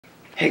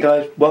Hey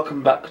guys,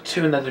 welcome back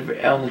to another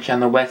video on the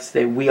channel where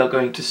today we are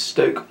going to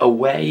Stoke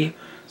away.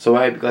 So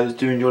I hope you guys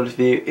do enjoy this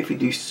video. If you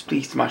do,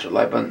 please smash that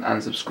like button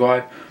and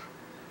subscribe.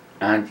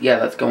 And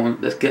yeah, let's go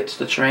on, let's get to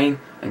the train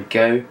and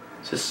go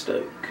to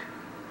Stoke.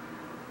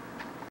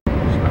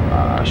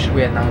 Should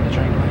we head now on the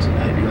train guys? I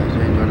hope you guys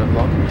do enjoy the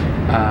vlog.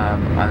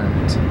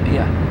 And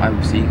yeah, I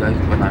will see you guys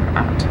when I'm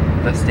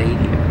at the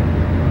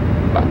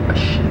stadium. Bye.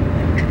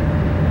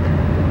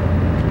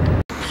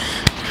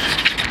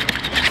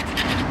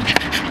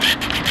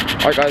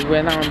 Alright guys,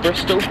 we're now in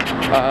Bristol. Let's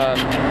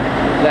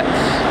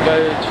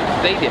go to the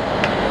stadium.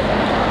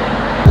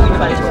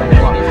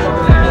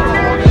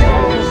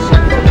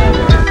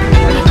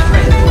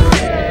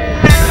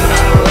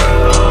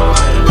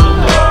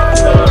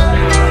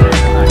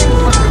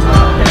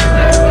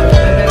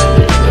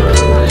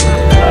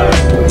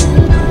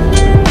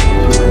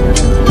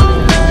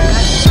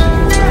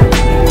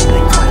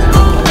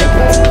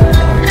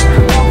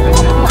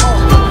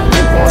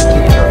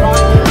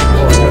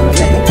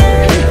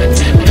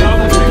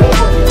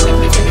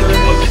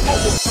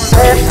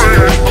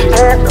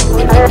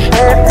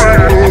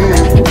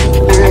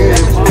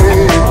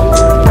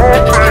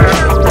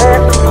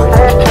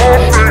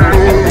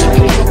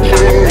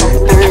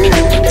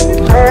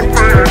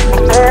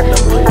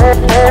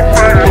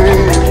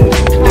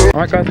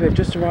 Alright guys, we've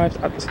just arrived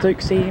at the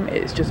Stoke Stadium.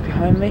 It's just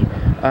behind me.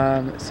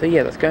 So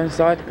yeah, let's go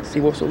inside and see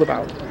what it's all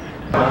about.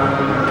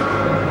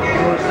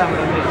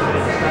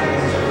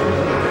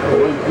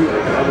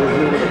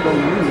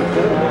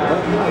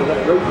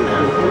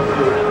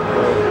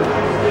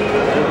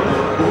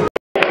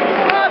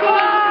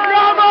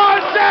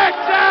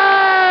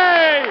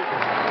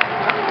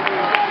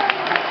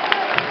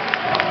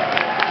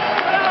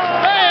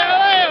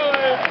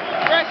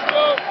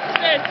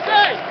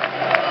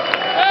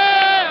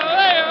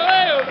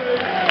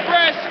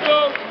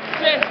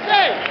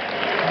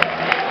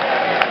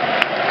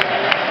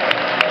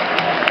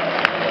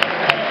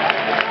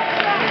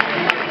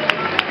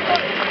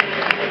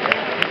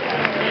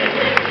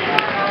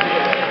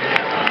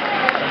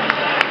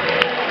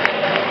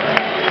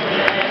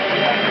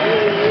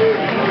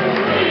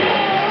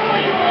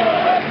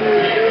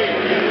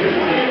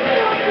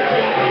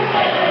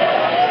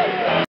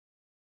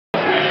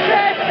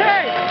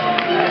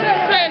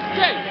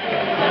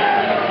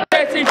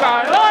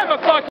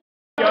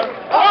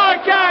 I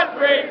can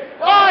breathe,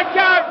 I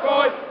can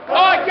ride,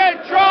 I can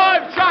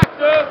drive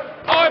tractor.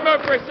 I'm a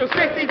Bristol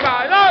City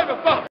man, I'm a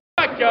fucking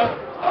fucker.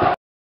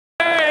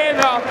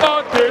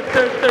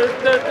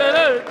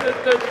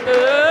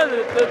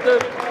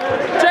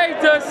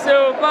 Change the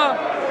silver.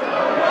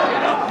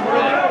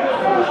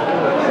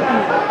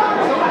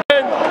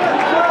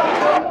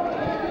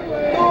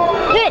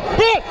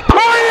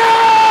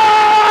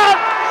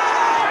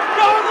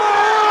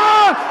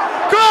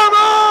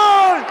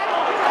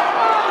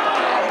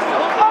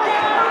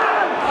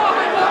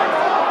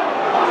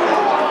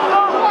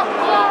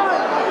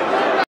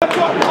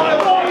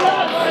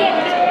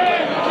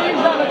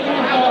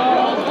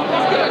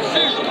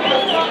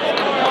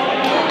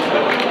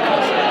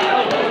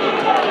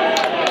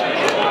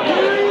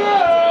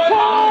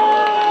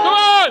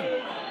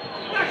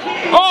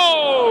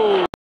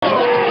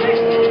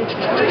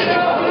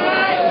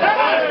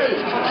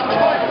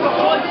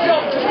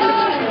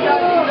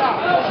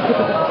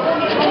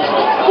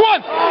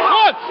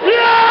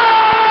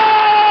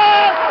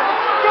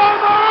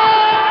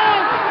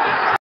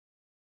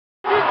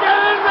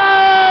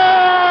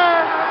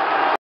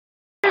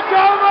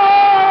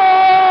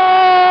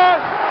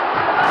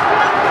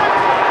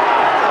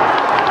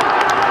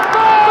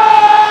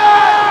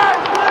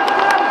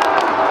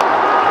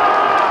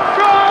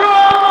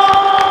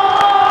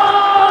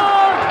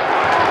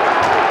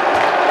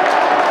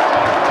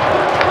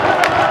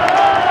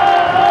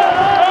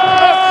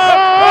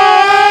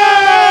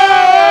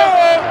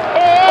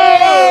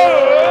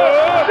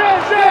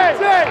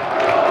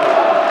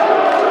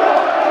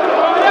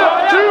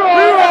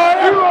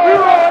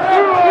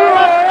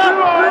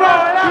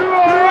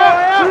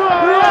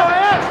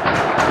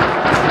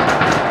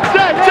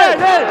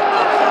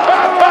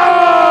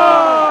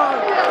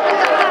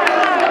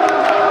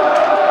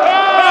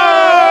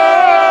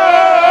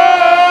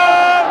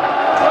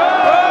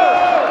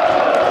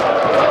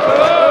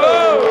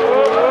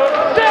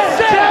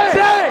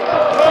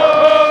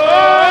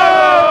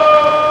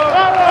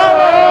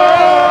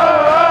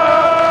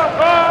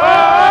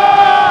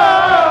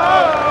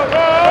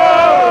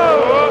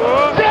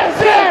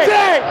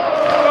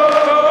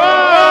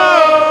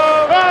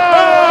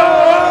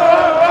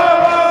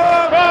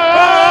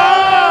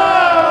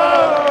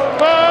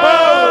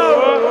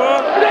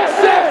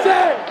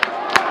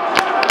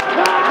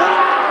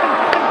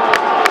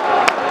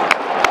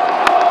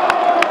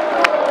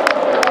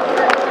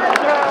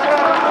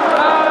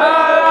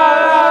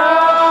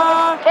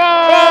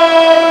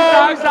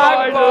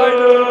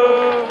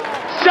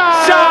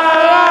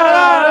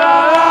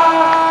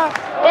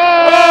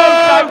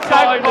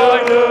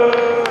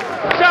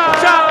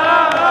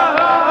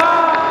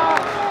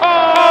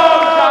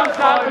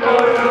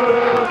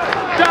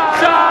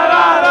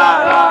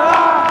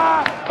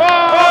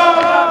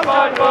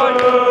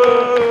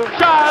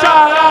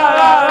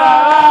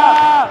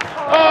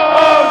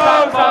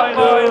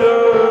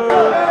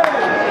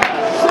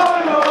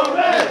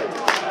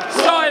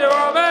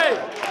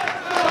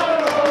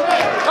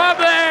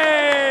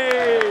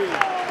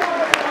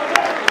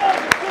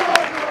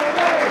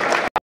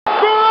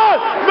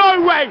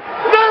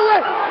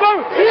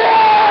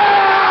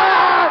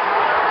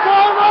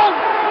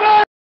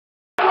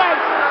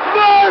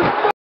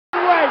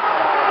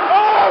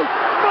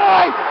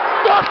 way!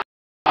 Fuck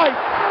way!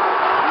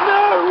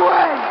 No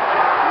way!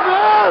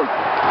 No!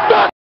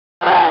 Fuck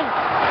way!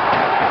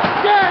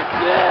 Get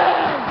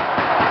in!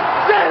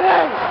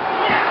 Silly!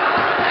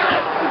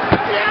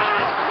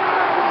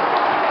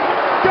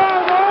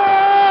 Come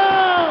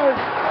on!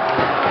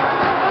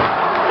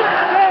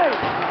 Silly!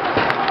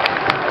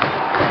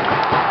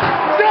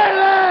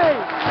 Silly!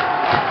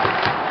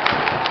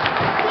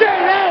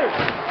 Silly!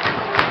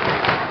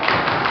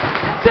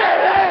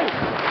 Silly!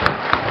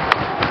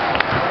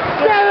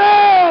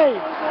 Silly!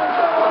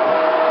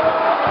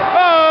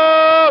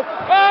 Oh!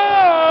 Oh!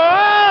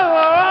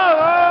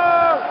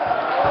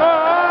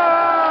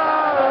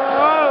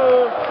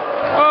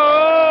 Oh!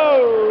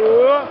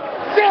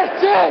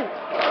 City!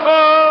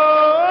 Oh!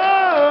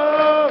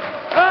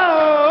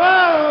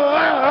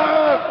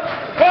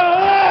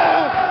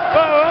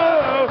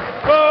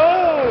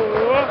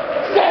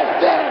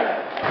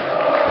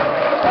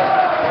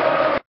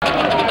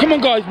 Come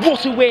on guys,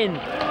 what a win!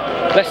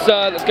 Let's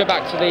go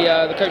back to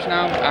the coach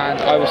now,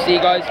 and I will see you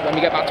guys when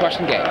we get back to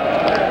Ashton Gate.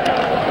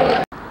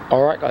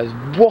 Alright guys,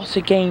 what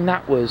a game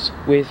that was,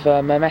 with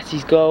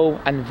Mehmeti's goal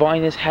and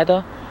Vyner's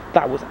header.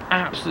 That was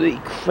absolutely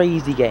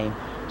crazy game.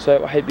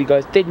 So I hope you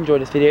guys did enjoy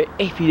this video.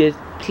 If you did,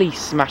 please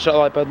smash that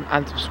like button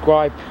and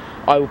subscribe.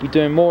 I will be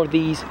doing more of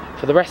these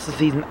for the rest of the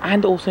season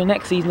and also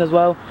next season as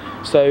well.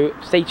 So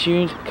stay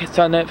tuned,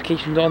 turn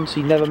notifications on so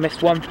you never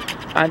miss one.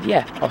 And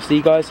yeah, I'll see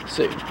you guys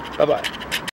soon. Bye bye.